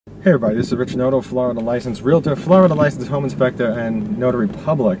Hey everybody, this is Rich Noto, Florida licensed realtor, Florida licensed home inspector, and notary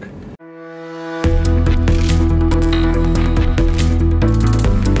public.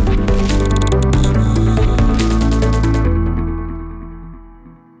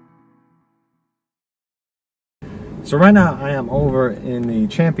 So right now I am over in the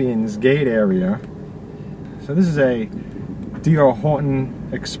Champions Gate area. So this is a D.R. Horton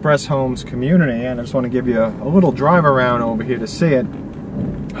Express Homes community, and I just want to give you a little drive around over here to see it.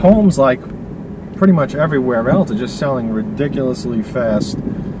 Homes, like pretty much everywhere else, are just selling ridiculously fast.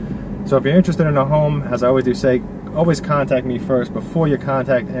 So if you're interested in a home, as I always do say, always contact me first before you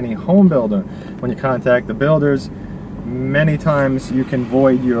contact any home builder. When you contact the builders, many times you can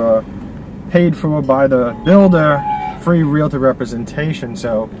void your paid for by the builder free realtor representation.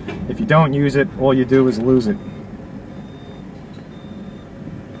 So if you don't use it, all you do is lose it.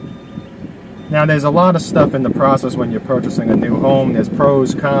 Now there's a lot of stuff in the process when you're purchasing a new home. There's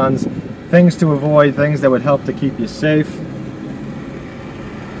pros, cons, things to avoid, things that would help to keep you safe.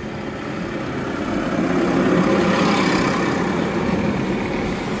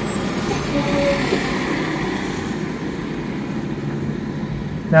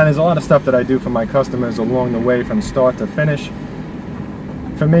 Now there's a lot of stuff that I do for my customers along the way from start to finish.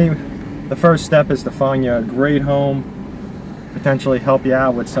 For me, the first step is to find you a great home, potentially help you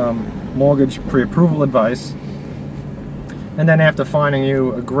out with some mortgage pre-approval advice, and then after finding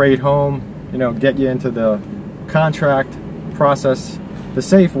you a great home, get you into the contract process the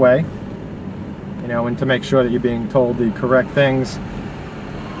safe way, and to make sure that you're being told the correct things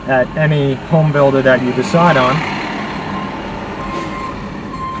at any home builder that you decide on.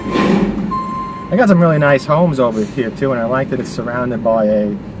 I got some really nice homes over here too, and I like that it's surrounded by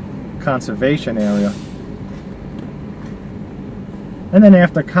a conservation area. And then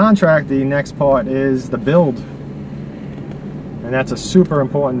after contract, the next part is the build. And that's a super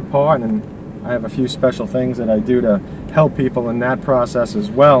important part, and I have a few special things that I do to help people in that process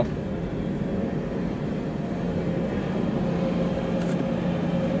as well.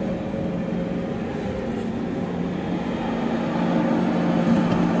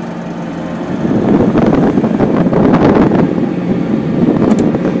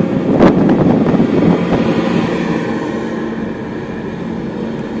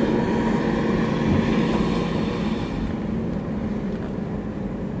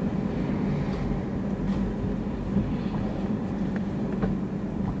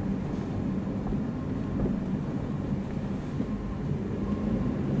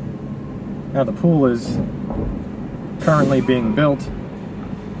 Now the pool is currently being built.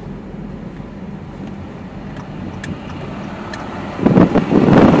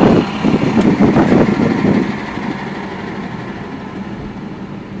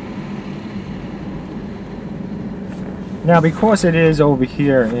 Now because it is over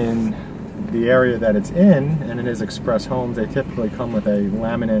here in the area that it's in, and it is express homes, they typically come with a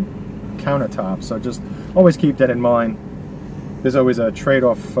laminate countertop, so just always keep that in mind. There's always a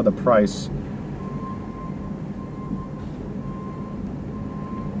trade-off for the price.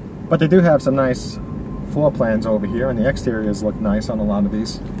 But they do have some nice floor plans over here, and the exteriors look nice on a lot of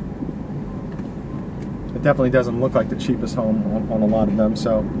these. It definitely doesn't look like the cheapest home on a lot of them,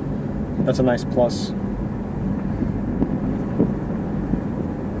 so that's a nice plus.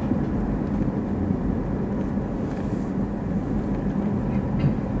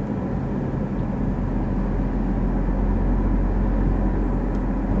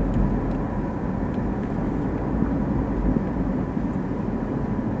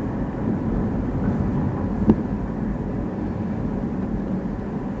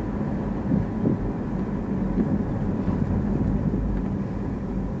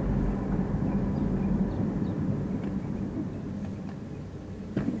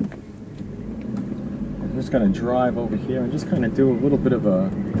 I'm just going to drive over here and just kind of do a little bit of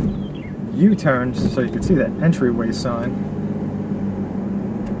a U-turn so you can see that entryway sign.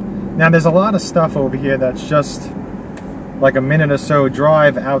 Now there's a lot of stuff over here that's just like a minute or so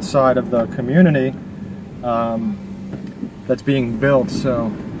drive outside of the community that's being built,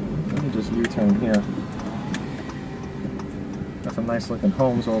 so let me just U-turn here. Got some nice looking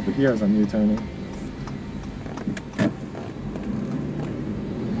homes over here as I'm U-turning.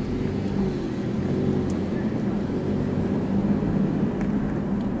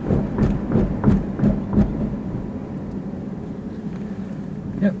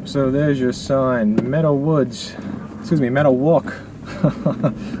 Yep, so there's your sign, Meadow Walk.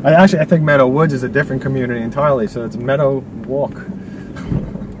 I think Meadow Woods is a different community entirely, so it's Meadow Walk.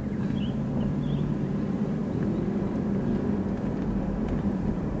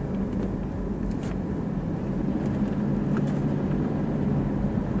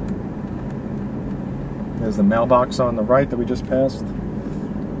 There's the mailbox on the right that we just passed.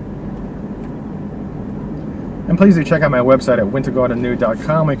 And please do check out my website at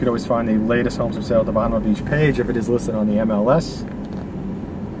wintergardennew.com. You could always find the latest homes for sale at the bottom of each page if it is listed on the MLS.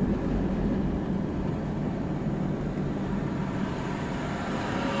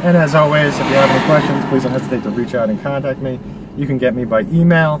 And as always, if you have any questions, please don't hesitate to reach out and contact me. You can get me by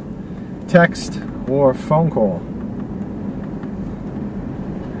email, text, or phone call.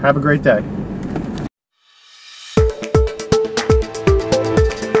 Have a great day.